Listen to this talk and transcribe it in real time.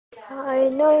I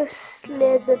know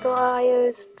Slither.io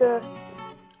is the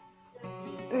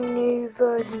new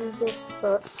version of this,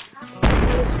 but I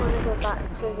just want to go back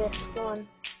to this one.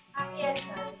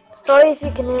 Sorry if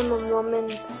you can hear my mum in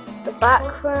the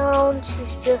background.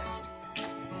 She's just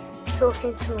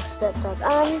talking to my stepdad and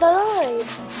I lied.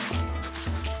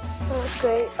 That's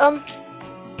great.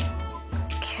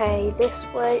 Okay, this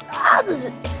way.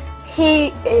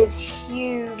 He is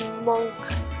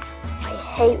humongous. I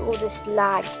hate all this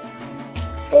lag.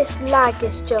 This lag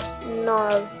is just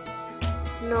no.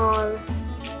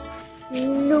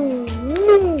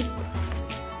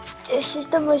 This is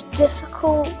the most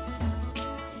difficult. I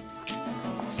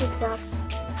think that's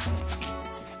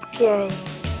game.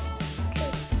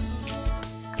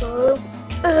 Go.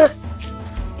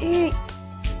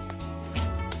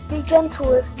 Be gentle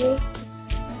with me.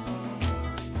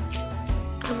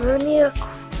 I'm only a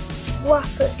crap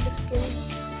at this game.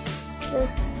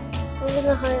 I'm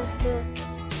gonna hide here.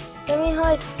 Let me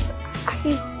hide.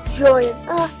 He's giant.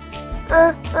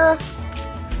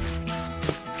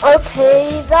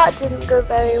 Okay, that didn't go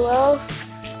very well.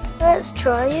 Let's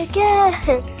try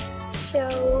again,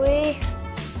 shall we?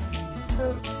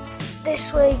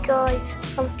 This way,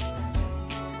 guys.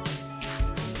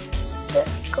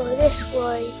 Let's go this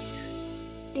way.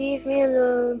 Leave me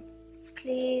alone.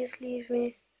 Please leave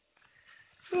me.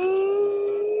 No.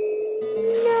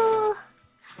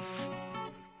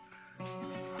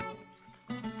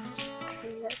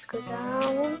 Okay, let's go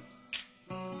down.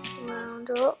 Round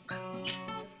up.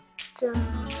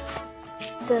 Down.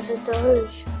 There's a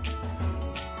doge.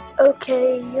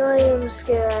 Okay, I am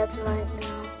scared right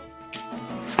now.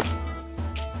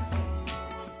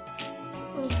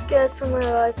 I'm scared for my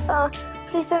life.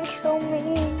 Please don't kill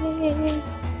me.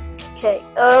 Okay,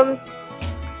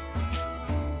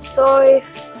 sorry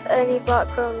if any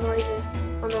background noise is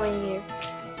annoying you.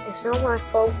 It's not my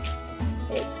fault.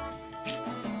 It's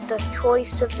the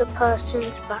choice of the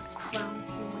person's background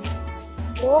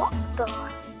noise. What the?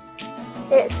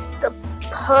 It's the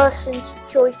person's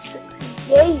choice to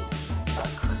create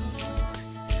background noise.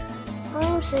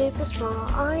 I'm super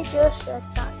smart. I just said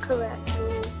that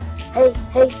correctly. Hey.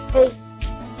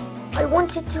 I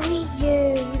wanted to eat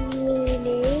you, you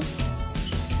meanie.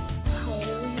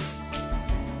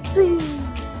 Please.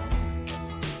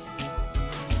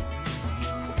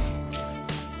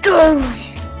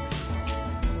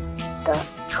 That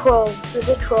troll. There's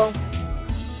a troll.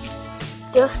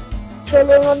 Just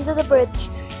chilling under the bridge.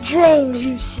 James,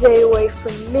 you stay away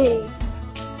from me.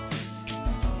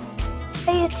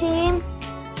 Hey, team.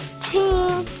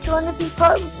 Team, do you want to be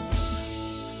part of...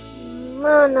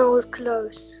 Man, that was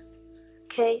close.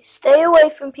 Okay, stay away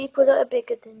from people that are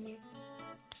bigger than you.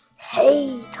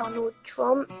 Hey, Donald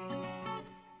Trump.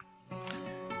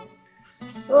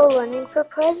 You're running for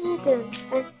president,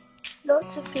 and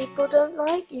lots of people don't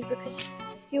like you because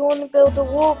you want to build a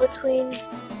wall between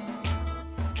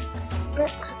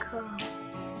Mexico.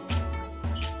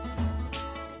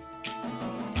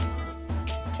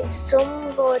 Okay,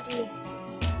 somebody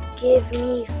give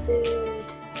me food.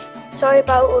 Sorry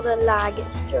about all the lag,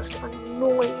 it's just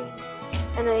annoying.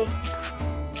 Anyway,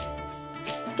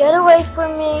 get away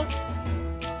from me.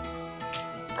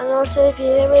 And also if you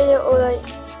hear me a little like...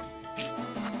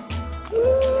 No,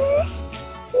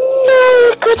 I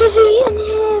could have eaten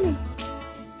him.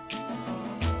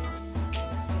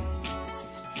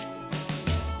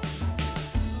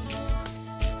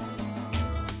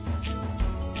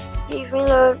 Leave me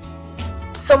alone.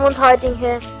 Someone's hiding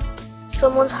here.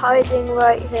 Someone's hiding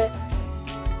right here.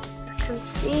 I can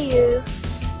see you.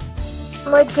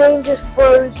 My game just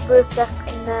froze for a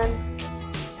second then.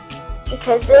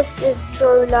 Okay, this is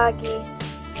so laggy.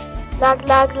 Lag.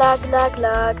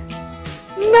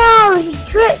 No, he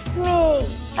tricked me.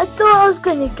 I thought I was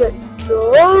gonna get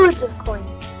loads of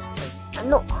coins. And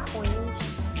not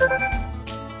coins.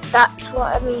 That's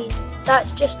what I mean.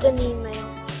 That's just an email.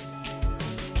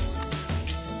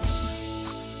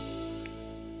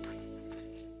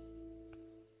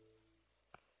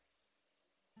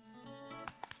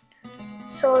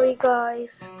 Sorry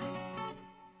guys.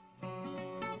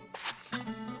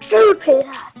 Stupid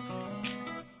hats.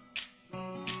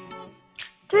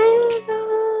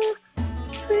 Thriller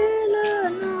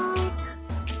night.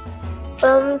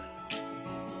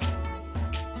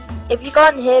 If you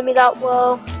can't hear me that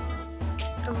well,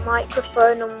 the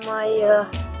microphone on my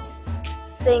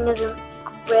thing isn't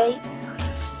great.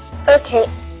 Okay,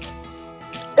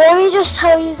 let me just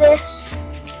tell you this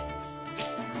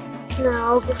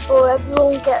now before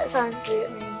everyone gets angry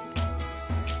at me.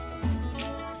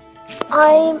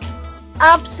 I'm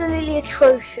absolutely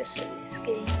atrocious at this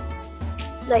game.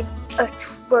 Like,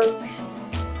 atrocious.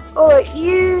 Alright,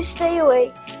 you stay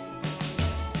away.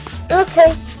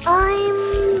 Okay,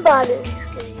 I'm bad at this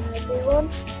game, everyone.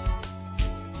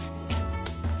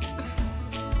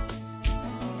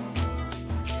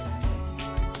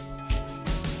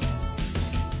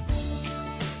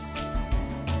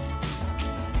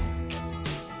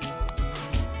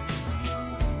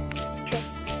 Okay,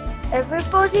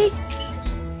 everybody,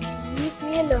 just leave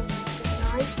me alone. The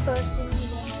nice person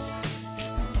you are.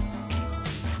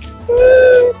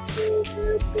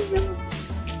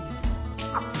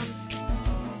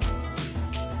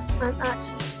 I'm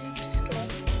actually super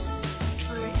scared.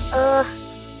 Alright,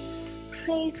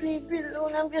 please leave me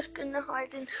alone. I'm just gonna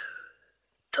hide in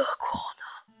the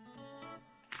corner.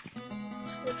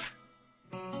 So,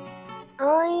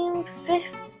 I'm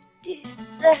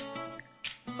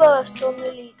 51st on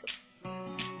the leader.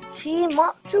 Team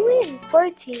up to win.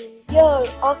 Pro team, Yo,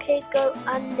 Arcade Go,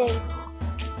 and Neymar.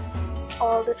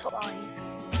 All the top 5.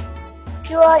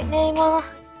 You right, Neymar?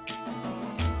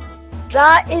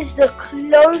 That is the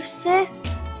closest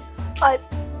I've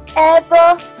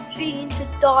ever been to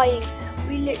dying.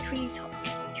 We literally touched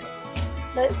each other.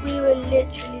 Like, we were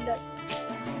literally like,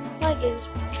 my game's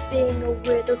being a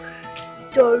weirdo.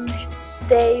 Doge,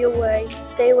 stay away.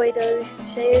 Stay away, Doge.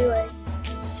 Stay away.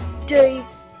 Stay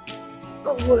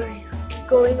away. I'm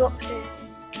going up here.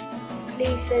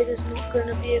 Please say there's not going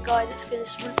to be a guy that's going to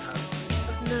swim out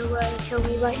of nowhere and kill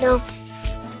me right now.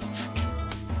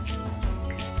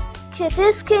 Okay,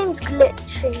 this game's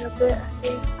glitching a bit, I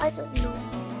think. I don't know.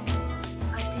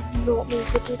 I did not mean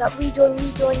to do that. Rejoin.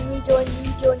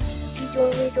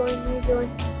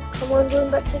 Come on, join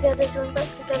back together.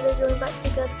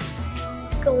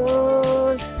 Come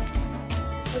on.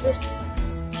 I'll just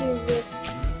do this.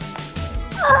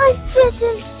 I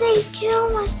didn't say kill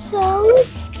myself.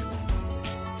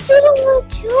 Didn't want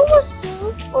to kill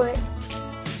myself. Alright.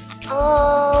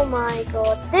 Oh my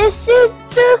god. This is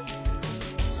the...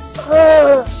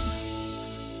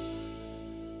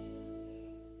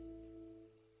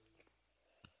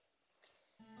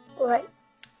 Right.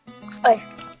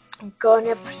 I'm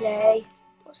gonna play.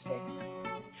 What's this?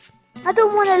 I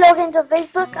don't want to log into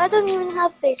Facebook. I don't even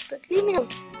have Facebook. Leave me alone.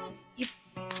 You...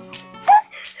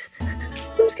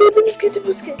 I'm scared.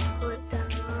 Right down.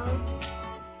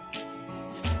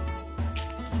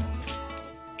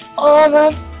 Oh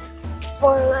man.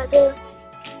 Fire da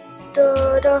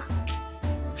da da.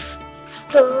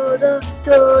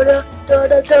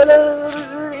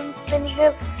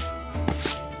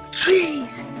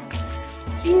 Jeez,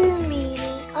 you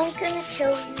meanie, I'm gonna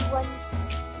kill you when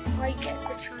I get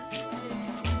the chance to.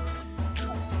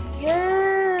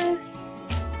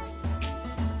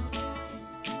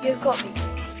 You got me.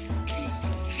 You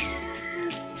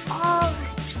are a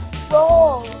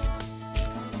troll.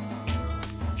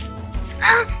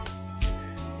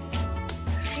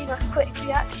 See my quick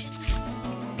reaction.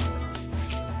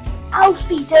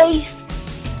 Alfie Days!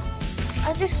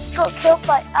 I just got killed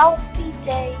by Alfie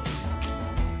Days.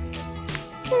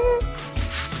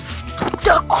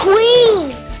 The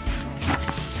Queen!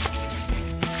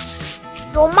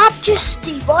 Your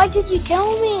Majesty, why did you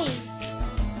kill me?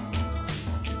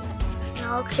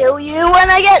 I'll kill you when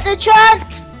I get the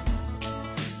chance!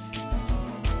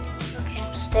 Okay,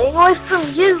 I'm staying away from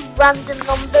you, random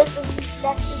numbers and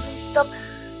letters and stuff.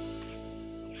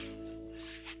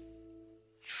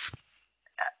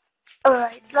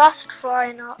 Alright, last try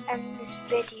and I'll end this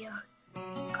video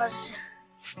because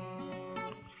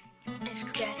it's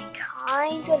getting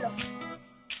kinda long.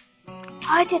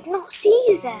 I did not see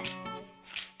you there.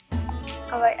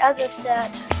 Alright, as I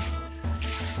said,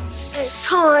 it's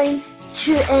time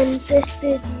to end this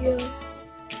video.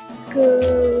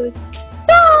 Good.